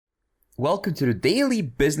Welcome to the Daily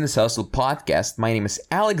Business Hustle podcast. My name is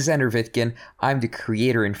Alexander Vitkin. I'm the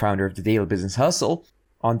creator and founder of the Daily Business Hustle.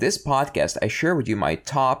 On this podcast, I share with you my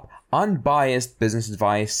top unbiased business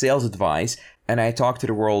advice, sales advice, and I talk to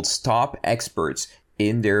the world's top experts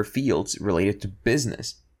in their fields related to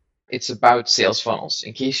business. It's about sales funnels.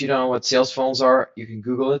 In case you don't know what sales funnels are, you can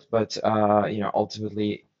Google it, but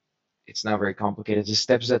ultimately it's not very complicated. The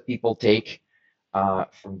steps that people take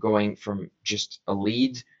from going from just a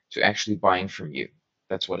lead to actually buying from you.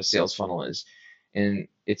 That's what a sales funnel is. And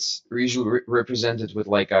it's usually represented with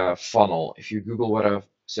like a funnel. If you Google what a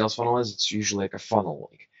sales funnel is, it's usually like a funnel,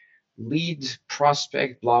 like lead,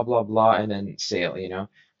 prospect, blah, blah, blah, and then sale.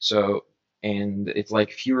 So, and it's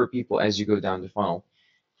like fewer people as you go down the funnel.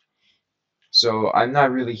 So I'm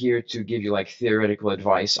not really here to give you like theoretical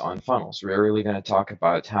advice on funnels. We're really going to talk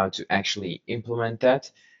about how to actually implement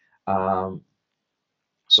that. Um,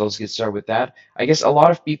 so let's get started with that. I guess a lot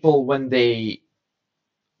of people, when they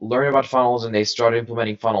learn about funnels and they start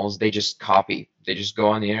implementing funnels, they just copy. They just go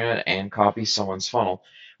on the internet and copy someone's funnel,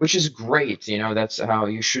 which is great. That's how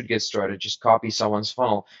you should get started. Just copy someone's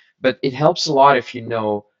funnel. But it helps a lot if you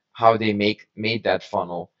know how they made that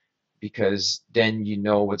funnel, because then you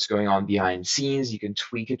know what's going on behind the scenes. You can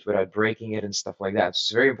tweak it without breaking it and stuff like that. So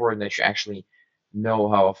it's very important that you actually know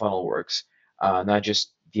how a funnel works, not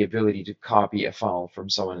just the ability to copy a funnel from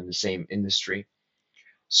someone in the same industry.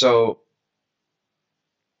 So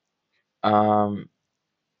um,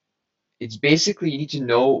 it's basically you need to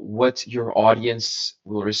know what your audience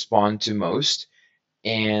will respond to most.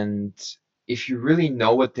 And if you really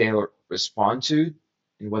know what they'll respond to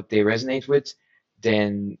and what they resonate with,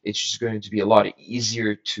 then it's just going to be a lot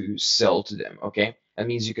easier to sell to them. Okay. That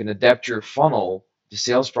means you can adapt your funnel, the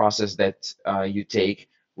sales process that you take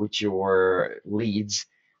with your leads,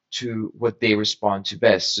 to what they respond to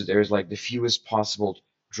best. So there's like the fewest possible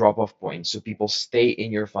drop off points. So people stay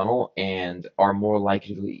in your funnel and are more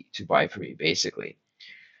likely to buy from you, basically.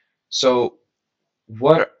 So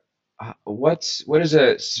what what is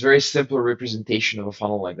a very simple representation of a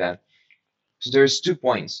funnel like that? So there's 2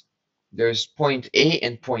 points. There's point A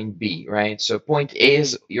and point B, right? So point A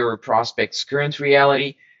is your prospect's current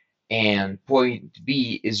reality, and point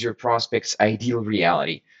B is your prospect's ideal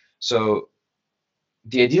reality. So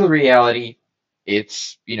the ideal reality,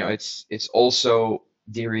 it's also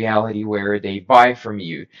the reality where they buy from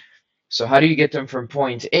you. So how do you get them from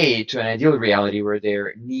point A to an ideal reality where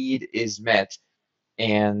their need is met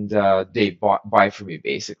and they buy from you,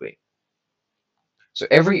 basically? So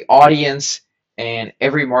every audience and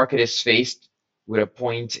every market is faced with a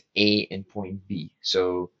point A and point B.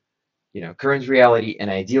 So, current reality and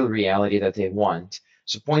ideal reality that they want.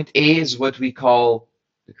 So point A is what we call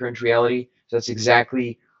the current reality. So that's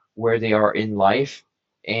exactly where they are in life.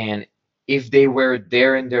 And if they were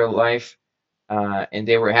there in their life and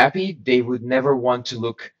they were happy, they would never want to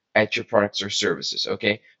look at your products or services.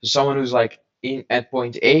 Okay. So someone who's like in at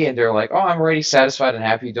point A and they're like, oh, I'm already satisfied and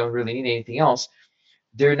happy, don't really need anything else,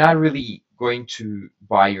 they're not really going to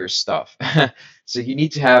buy your stuff. So you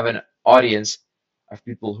need to have an audience of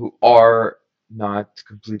people who are not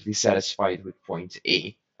completely satisfied with point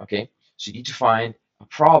A. Okay, so you need to find a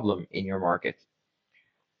problem in your market.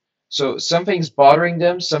 So something's bothering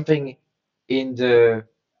them, in the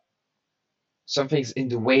something's in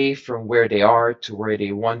the way from where they are to where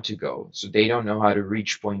they want to go. So they don't know how to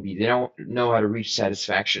reach point B. They don't know how to reach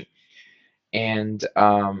satisfaction, and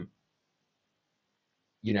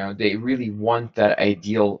they really want that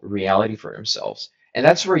ideal reality for themselves. And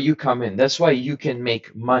that's where you come in. That's why you can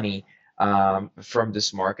make money from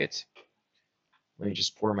this market. Let me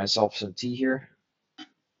just pour myself some tea here.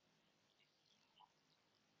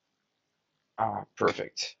 Ah,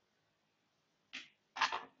 perfect.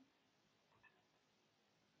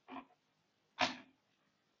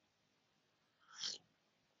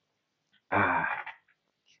 Ah,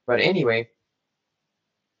 but anyway,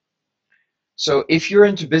 so if you're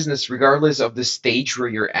into business, regardless of the stage where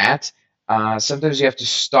you're at, sometimes you have to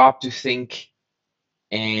stop to think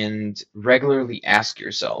and regularly ask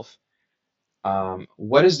yourself,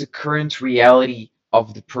 what is the current reality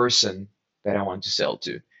of the person that I want to sell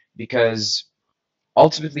to? Because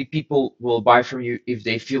ultimately, people will buy from you if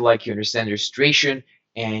they feel like you understand their situation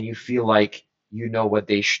and you feel like you know what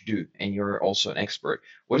they should do and you're also an expert.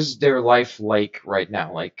 What is their life like right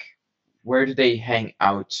now? Like, where do they hang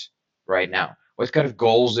out right now? What kind of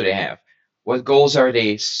goals do they have? What goals are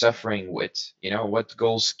they suffering with? What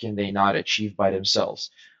goals can they not achieve by themselves?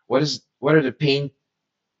 What are the pain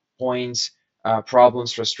points,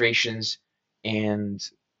 problems, frustrations, and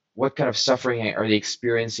what kind of suffering are they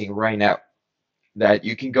experiencing right now that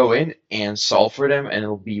you can go in and solve for them, and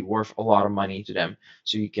it'll be worth a lot of money to them,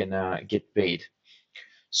 so you can get paid.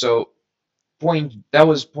 So that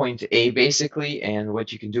was point A basically, and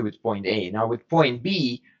what you can do with point A. Now with point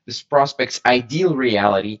B, this prospect's ideal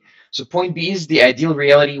reality. So point B is the ideal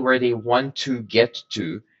reality where they want to get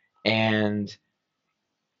to, and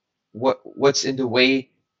what's in the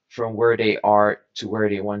way from where they are to where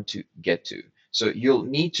they want to get to. So you'll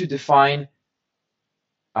need to define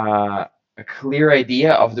a clear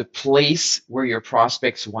idea of the place where your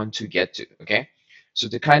prospects want to get to, okay? So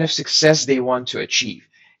the kind of success they want to achieve.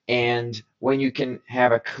 And when you can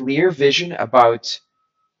have a clear vision about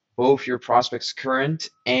both your prospect's current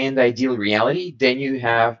and ideal reality, then you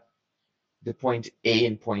have the point A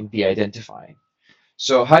and point B identified.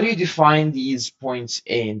 So how do you define these points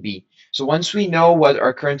A and B? So once we know what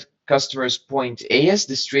our current customer's point A is,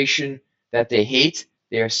 the situation that they hate,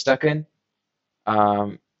 they are stuck in,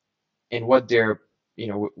 um, and what they're,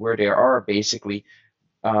 where they are basically,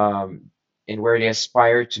 um, and where they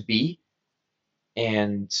aspire to be,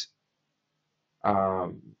 and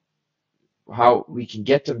um, how we can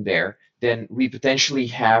get them there, then we potentially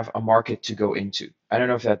have a market to go into. I don't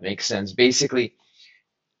know if that makes sense. Basically,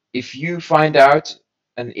 if you find out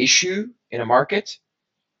an issue in a market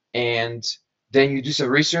and then you do some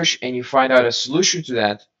research and you find out a solution to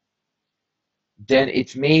that, then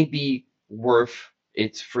it may be worth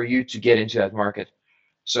it for you to get into that market.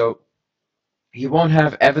 So you won't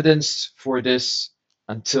have evidence for this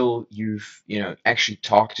until you've actually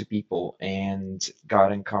talked to people and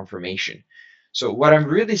gotten confirmation. So what I'm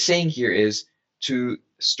really saying here is, to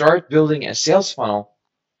start building a sales funnel,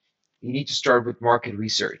 you need to start with market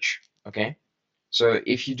research. Okay, so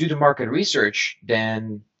if you do the market research,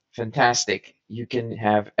 then fantastic, you can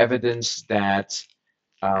have evidence that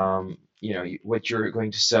what you're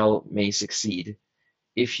going to sell may succeed.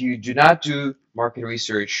 If you do not do market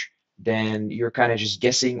research, then you're kind of just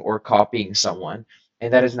guessing or copying someone,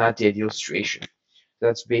 and that is not the ideal situation.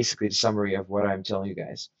 That's basically the summary of what I'm telling you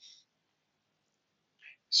guys.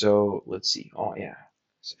 So let's see. Oh yeah,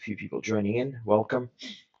 there's a few people joining in. Welcome.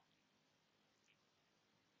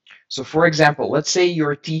 So for example, let's say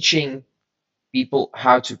you're teaching people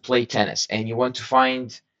how to play tennis, and you want to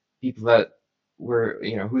find people that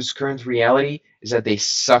whose current reality is that they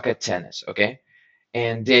suck at tennis. Okay.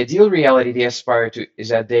 And the ideal reality they aspire to is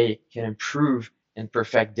that they can improve and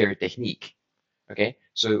perfect their technique. Okay,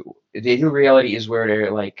 so the ideal reality is where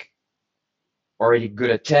they're like already good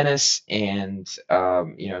at tennis, and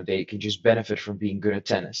they can just benefit from being good at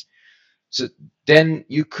tennis. So then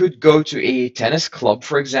you could go to a tennis club,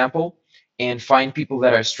 for example, and find people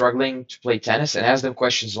that are struggling to play tennis and ask them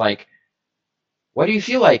questions like, "What do you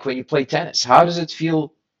feel like when you play tennis? How does it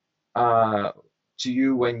feel uh, to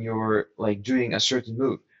you when you're like doing a certain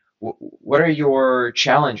move? What are your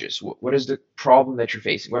challenges? What is the problem that you're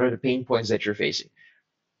facing? What are the pain points that you're facing?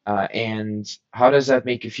 And how does that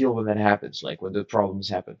make you feel when that happens, like when the problems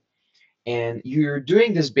happen?" And you're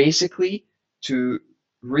doing this basically to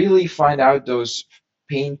really find out those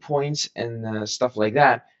pain points and stuff like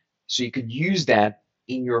that, so you could use that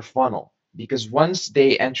in your funnel. Because once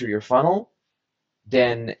they enter your funnel,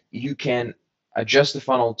 then you can adjust the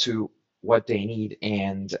funnel to what they need,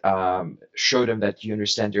 and show them that you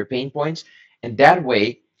understand their pain points. And that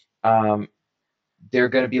way, um, they're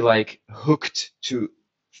going to be like hooked to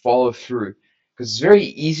follow through. Because it's very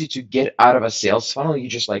easy to get out of a sales funnel. You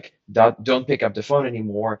just like don't pick up the phone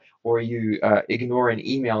anymore, or you ignore an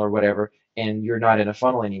email or whatever, and you're not in a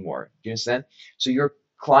funnel anymore. Do you understand? So your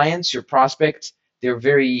clients, your prospects, they're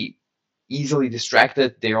very easily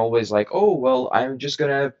distracted. They're always like, oh, well, I'm just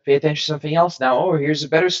going to pay attention to something else now. Oh, here's a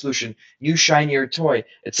better solution, new shinier toy,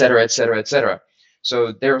 etc., etc., etc.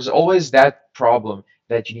 So there's always that problem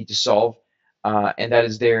that you need to solve, and that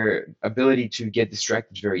is their ability to get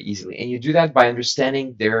distracted very easily. And you do that by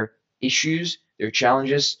understanding their issues, their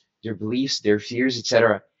challenges, their beliefs, their fears,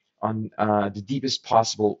 etc., on the deepest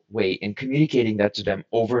possible way, and communicating that to them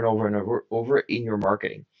over and over and over in your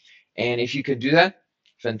marketing. And if you can do that,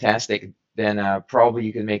 fantastic. Then probably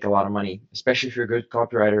you can make a lot of money, especially if you're a good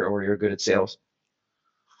copywriter or you're good at sales.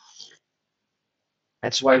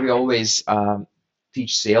 That's why we always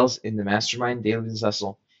teach sales in the mastermind, Daily Business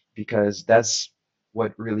Hustle, because that's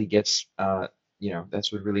what really gets,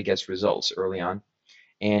 that's what really gets results early on.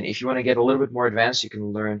 And if you want to get a little bit more advanced, you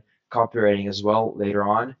can learn copywriting as well later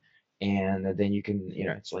on. And then you can,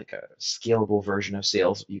 it's like a scalable version of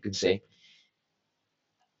sales, you can say.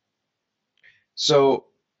 So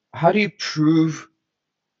how do you prove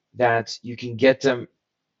that you can get them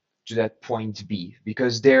to that point B?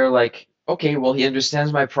 Because they're like, okay, well, he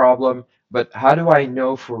understands my problem. but how do I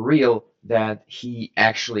know for real that he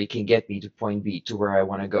actually can get me to point B, to where I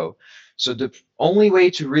want to go? So the only way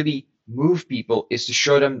to really move people is to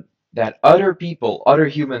show them that other people, other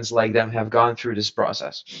humans like them, have gone through this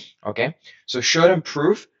process. Okay? So show them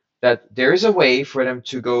proof that there is a way for them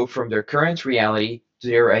to go from their current reality to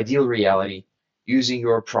their ideal reality using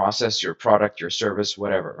your process, your product, your service,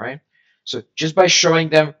 whatever, right? So just by showing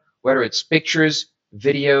them, whether it's pictures,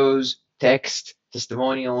 videos, text,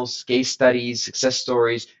 testimonials, case studies, success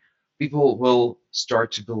stories, people will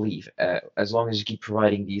start to believe, as long as you keep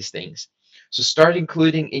providing these things. So start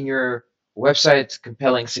including in your website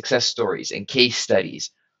compelling success stories and case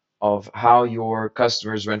studies of how your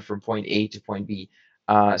customers went from point A to point B,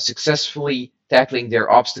 successfully tackling their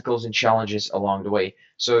obstacles and challenges along the way.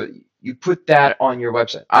 So you put that on your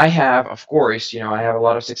website. I have, of course, I have a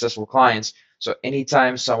lot of successful clients. So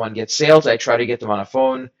anytime someone gets sales, I try to get them on a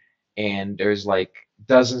phone, and there's like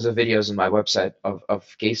dozens of videos on my website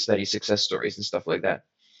of case studies, success stories, and stuff like that.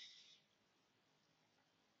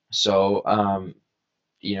 So,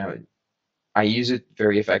 you know, I use it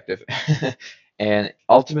very effective. And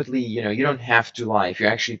ultimately, you don't have to lie. If you're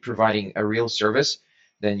actually providing a real service,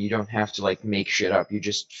 then you don't have to like make shit up. You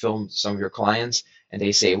just film some of your clients and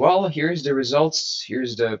they say, well, here's the results,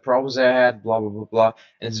 here's the problems I had, blah, blah, blah, blah.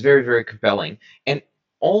 And it's very, very compelling. And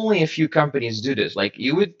only a few companies do this. Like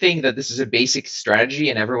you would think that this is a basic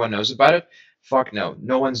strategy and everyone knows about it. Fuck no.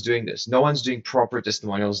 No one's doing this. No one's doing proper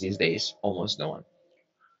testimonials these days. Almost no one.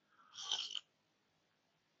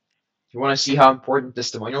 If you want to see how important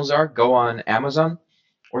testimonials are, go on Amazon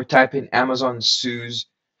or type in Amazon sues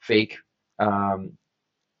fake um,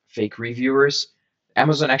 fake reviewers.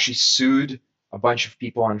 Amazon actually sued a bunch of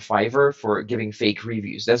people on Fiverr for giving fake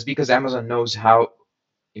reviews. That's because Amazon knows how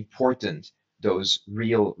important those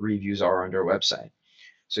real reviews are on their website.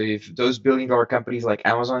 So if those billion-dollar companies like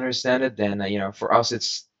Amazon understand it, then for us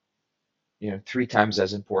it's 3 times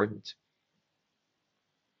as important.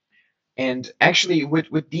 And actually,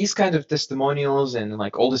 with these kind of testimonials and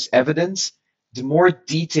like all this evidence, the more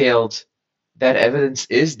detailed that evidence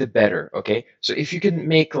is, the better. Okay. So if you can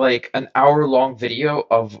make like an hour-long video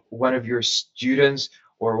of one of your students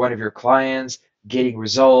or one of your clients getting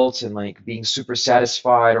results and like being super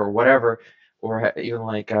satisfied or whatever, or even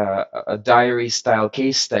like a diary style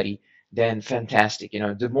case study, then fantastic.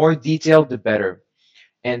 The more detailed, the better.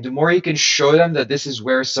 And the more you can show them that this is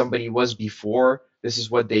where somebody was before, this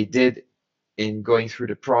is what they did in going through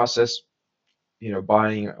the process,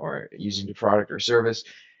 buying or using the product or service,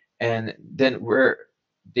 and then where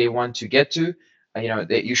they want to get to,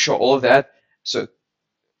 that you show all of that. So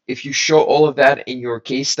if you show all of that in your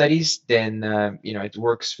case studies, then it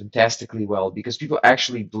works fantastically well because people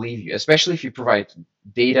actually believe you, especially if you provide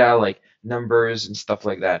data like numbers and stuff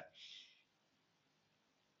like that.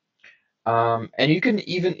 And you can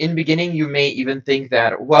even in beginning, you may even think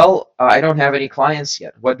that, well, I don't have any clients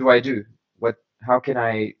yet. What do I do? How can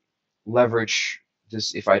I leverage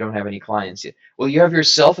this if I don't have any clients yet? Well, you have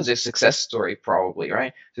yourself as a success story, probably,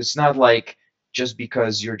 right? So it's not like just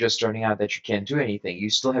because you're just starting out that you can't do anything. You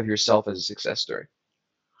still have yourself as a success story.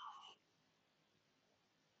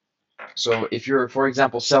 So if you're, for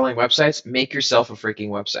example, selling websites, make yourself a freaking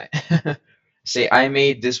website. Say, I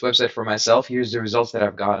made this website for myself. Here's the results that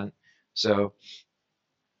I've gotten. So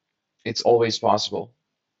it's always possible.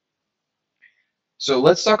 So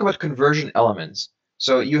let's talk about conversion elements.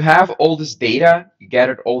 So you have all this data, you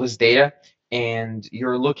gathered all this data, and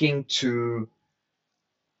you're looking to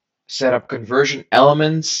set up conversion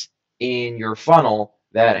elements in your funnel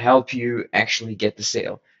that help you actually get the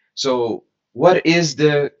sale. So what is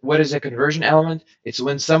a conversion element? It's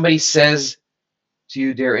when somebody says to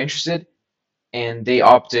you they're interested and they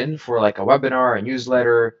opt in for like a webinar, a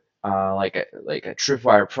newsletter, like a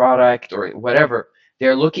Tripwire product or whatever.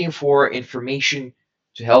 They're looking for information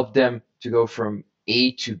to help them to go from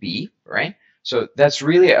A to B, right? So that's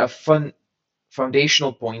really a fun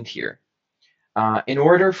foundational point here. In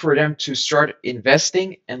order for them to start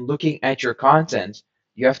investing and looking at your content,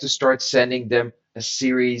 you have to start sending them a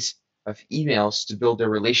series of emails to build a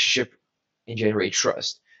relationship and generate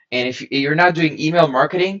trust. And if you're not doing email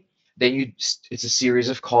marketing, then it's a series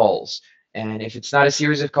of calls. And if it's not a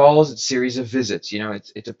series of calls, it's a series of visits.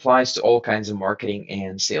 It applies to all kinds of marketing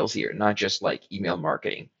and sales here, not just like email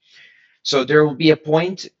marketing. So there will be a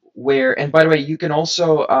point where, and by the way, you can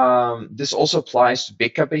also, this also applies to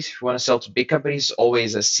big companies. If you want to sell to big companies,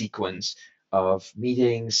 always a sequence of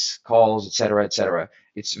meetings, calls, etc., etc.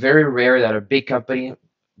 It's very rare that a big company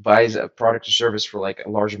buys a product or service for like a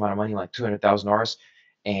large amount of money, like $200,000,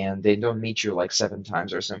 and they don't meet you like 7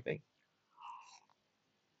 times or something.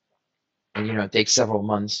 And it takes several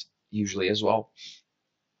months usually as well.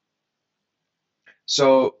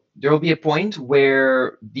 So there will be a point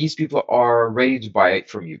where these people are ready to buy it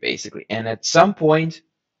from you, basically. And at some point,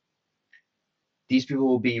 these people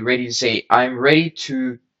will be ready to say, I'm ready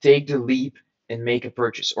to take the leap and make a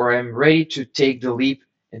purchase, or I'm ready to take the leap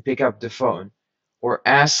and pick up the phone, or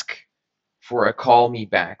ask for a call me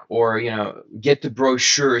back, or get the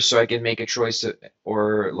brochure so I can make a choice,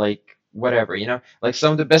 or like whatever. Like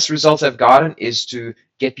some of the best results I've gotten is to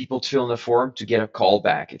get people to fill in the form to get a call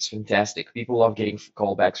back. It's fantastic. People love getting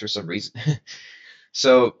callbacks for some reason.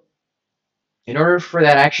 So in order for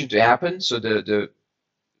that action to happen, so them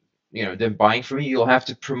buying from you, you'll have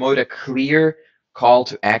to promote a clear call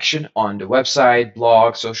to action on the website,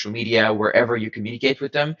 blog, social media, wherever you communicate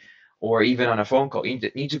with them, or even on a phone call. You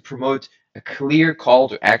need to promote a clear call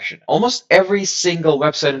to action. Almost every single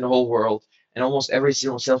website in the whole world and almost every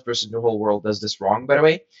single salesperson in the whole world does this wrong, by the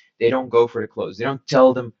way. They don't go for the close. They don't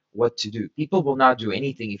tell them what to do. People will not do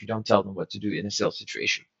anything if you don't tell them what to do in a sales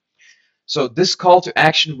situation. So this call to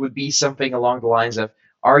action would be something along the lines of,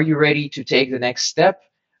 are you ready to take the next step?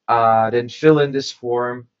 Then fill in this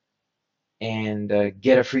form and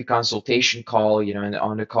get a free consultation call, and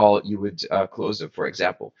on the call you would close them, for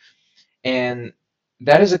example. And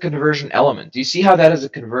that is a conversion element. Do you see how that is a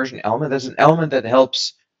conversion element? That's an element that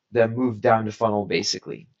helps them move down the funnel,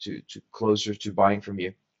 basically, to closer to buying from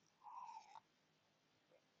you.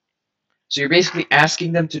 So you're basically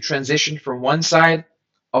asking them to transition from one side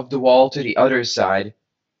of the wall to the other side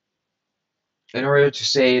in order to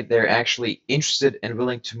say they're actually interested and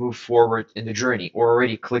willing to move forward in the journey, or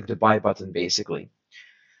already click the buy button, basically.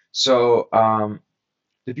 So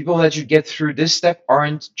the people that you get through this step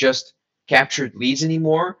aren't just captured leads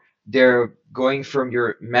anymore. They're going from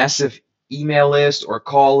your massive email list or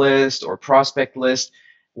call list or prospect list,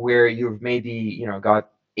 where you've maybe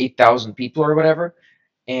got 8,000 people or whatever,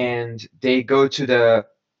 and they go to the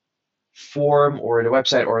form or the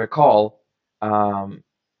website or the call,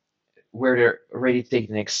 where they're ready to take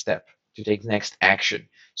the next step, to take the next action.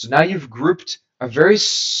 So now you've grouped a very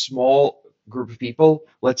small group of people,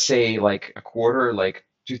 let's say like a quarter, like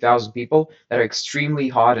 2,000 people that are extremely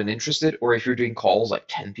hot and interested, or if you're doing calls, like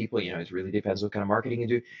 10 people, it really depends what kind of marketing you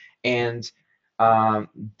do. And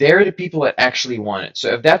they're the people that actually want it.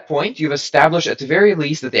 So at that point, you've established at the very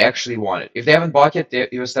least that they actually want it. If they haven't bought yet,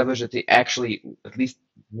 you've established that they actually at least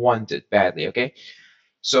want it badly, okay?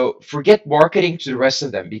 So forget marketing to the rest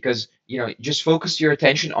of them, because just focus your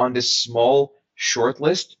attention on this small short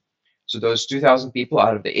list. So those 2,000 people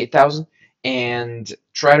out of the 8,000, and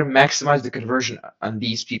try to maximize the conversion on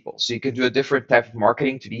these people. So you can do a different type of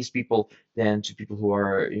marketing to these people than to people who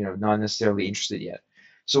are not necessarily interested yet.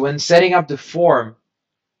 So when setting up the form,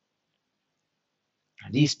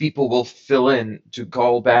 these people will fill in to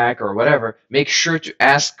call back or whatever. Make sure to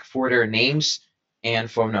ask for their names and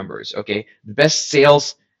phone numbers. Okay, the best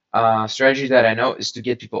sales strategy that I know is to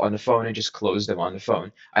get people on the phone and just close them on the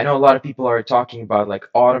phone. I know a lot of people are talking about like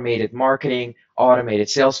automated marketing, automated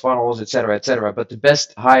sales funnels, etc., etc. But the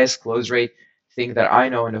best, highest close rate thing that I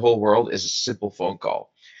know in the whole world is a simple phone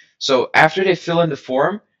call. So after they fill in the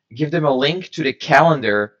form, give them a link to the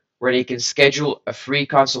calendar where they can schedule a free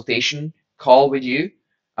consultation call with you.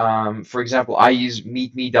 For example, I use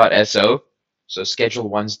meetme.so, so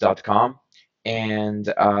scheduleonce.com,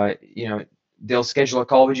 and they'll schedule a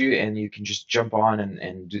call with you, and you can just jump on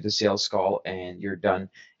and do the sales call, and you're done.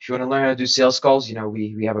 If you want to learn how to do sales calls,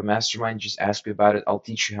 we have a mastermind. Just ask me about it. I'll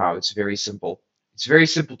teach you how. It's very simple. It's very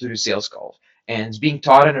simple to do sales calls, and it's being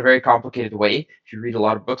taught in a very complicated way. If you read a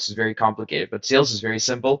lot of books, it's very complicated, but sales is very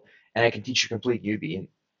simple, and I can teach you complete newbie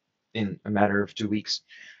in a matter of 2 weeks.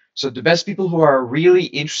 So the best people who are really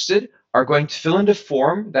interested are going to fill in the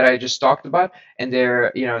form that I just talked about, and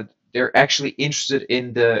they're actually interested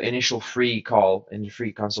in the initial free call and the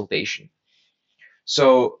free consultation.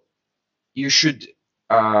 So you should,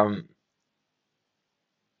 once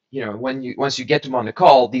you get them on the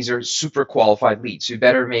call, these are super qualified leads. So you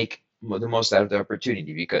better make the most out of the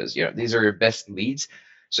opportunity, because these are your best leads.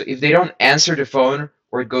 So if they don't answer the phone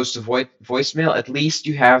or it goes to voicemail, at least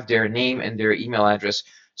you have their name and their email address,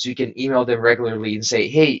 so you can email them regularly and say,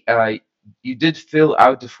 hey, you did fill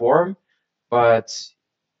out the form, but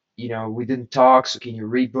we didn't talk, so can you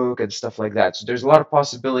rebook and stuff like that. So there's a lot of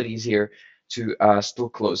possibilities here to still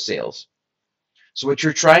close sales. So what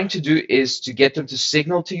you're trying to do is to get them to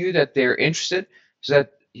signal to you that they're interested, so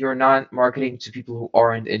that you're not marketing to people who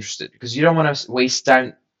aren't interested, because you don't want to waste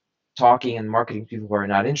time talking and marketing to people who are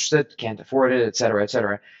not interested, can't afford it, etc.,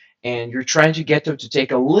 etc. And you're trying to get them to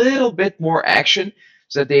take a little bit more action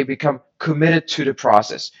so that they become committed to the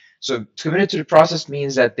process. So committed to the process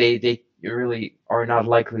means that they you really are not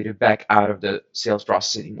likely to back out of the sales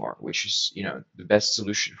process anymore, which is, the best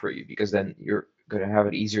solution for you, because then you're going to have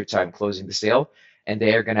an easier time closing the sale and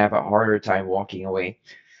they are going to have a harder time walking away.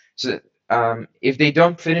 So if they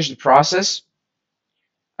don't finish the process,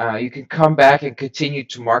 you can come back and continue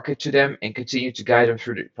to market to them and continue to guide them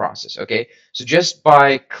through the process. Okay, so just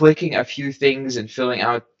by clicking a few things and filling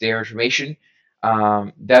out their information,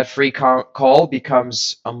 that free call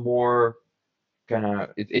becomes a more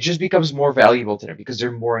it just becomes more valuable to them because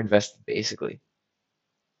they're more invested, basically.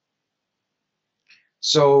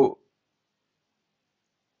 So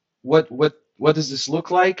what does this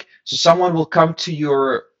look like? So someone will come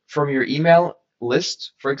to from your email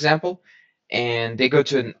list, for example, and they go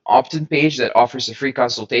to an opt-in page that offers a free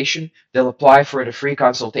consultation. They'll apply for the free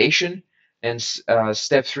consultation, and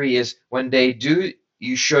step 3 is when they do,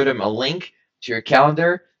 you show them a link to your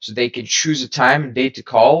calendar so they can choose a time and date to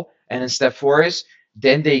call. And then step 4 is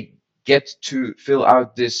then they get to fill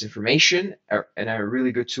out this information. And a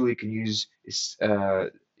really good tool you can use is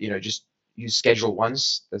just use Schedule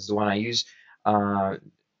Once. That's the one I use, and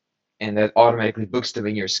that automatically books them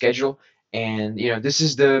in your schedule. And this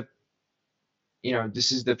is the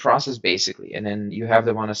process, basically. And then you have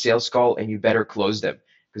them on a sales call, and you better close them,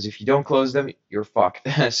 because if you don't close them, you're fucked.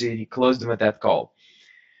 So you close them at that call.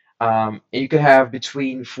 And you can have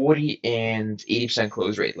between 40 and 80%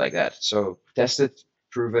 close rate like that. So tested,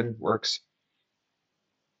 proven, works.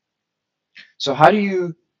 So how do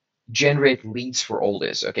you generate leads for all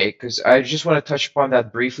this? Okay, because I just want to touch upon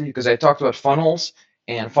that briefly, because I talked about funnels,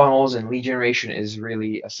 and lead generation is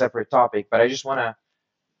really a separate topic, but I just want to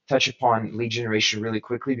touch upon lead generation really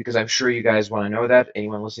quickly, because I'm sure you guys want to know that.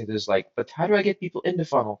 Anyone listening to this, like, but how do I get people in the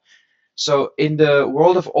funnel? So in the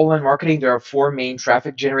world of online marketing, there are 4 main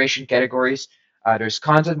traffic generation categories. There's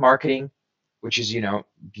content marketing, which is,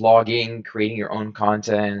 blogging, creating your own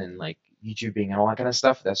content, and like YouTubing and all that kind of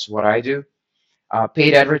stuff. That's what I do.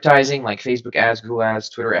 Paid advertising, like Facebook ads, Google ads,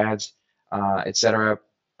 Twitter ads, etc.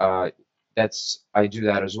 I do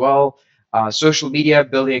that as well. Social media,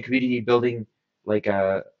 building a community, building like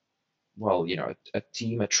a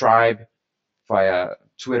team, a tribe via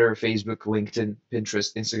Twitter, Facebook, LinkedIn,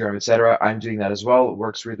 Pinterest, Instagram, etc. I'm doing that as well. It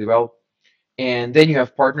works really well. And then you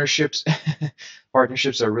have partnerships.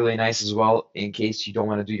 Partnerships are really nice as well. In case you don't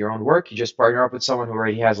want to do your own work, you just partner up with someone who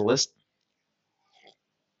already has a list.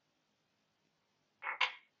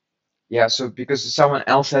 Yeah, so because someone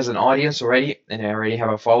else has an audience already and they already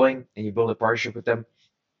have a following, and you build a partnership with them,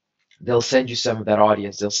 they'll send you some of that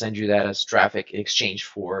audience. They'll send you that as traffic in exchange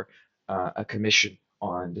for a commission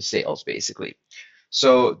on the sales, basically.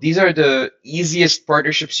 So these are the easiest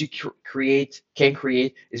partnerships you can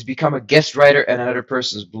create, is become a guest writer in another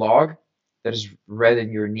person's blog that is read in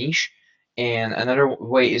your niche. And another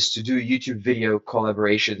way is to do YouTube video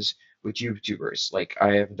collaborations with YouTubers. Like,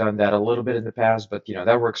 I have done that a little bit in the past, but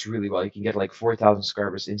that works really well. You can get like 4,000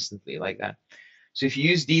 subscribers instantly like that. So if you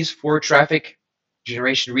use these 4 traffic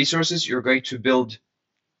generation resources, you're going to build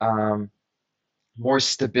more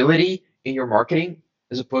stability in your marketing,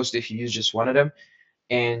 as opposed to if you use just one of them,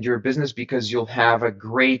 and your business, because you'll have a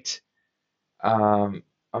great amount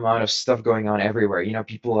of stuff going on everywhere.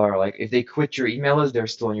 People are like, if they quit your email list, they're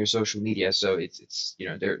still on your social media, so it's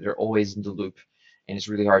they're always in the loop, and it's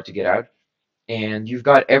really hard to get out. And you've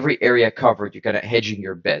got every area covered. You're kind of hedging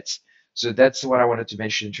your bets. So that's what I wanted to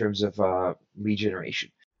mention in terms of lead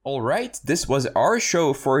generation. All right, this was our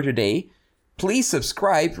show for today. Please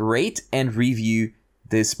subscribe, rate, and review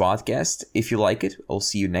this podcast if you like it. I'll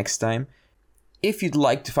see you next time. If you'd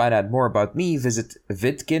like to find out more about me, visit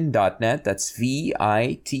vitkin.net. That's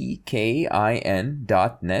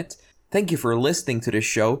VITKIN.net. Thank you for listening to this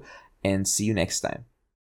show, and see you next time.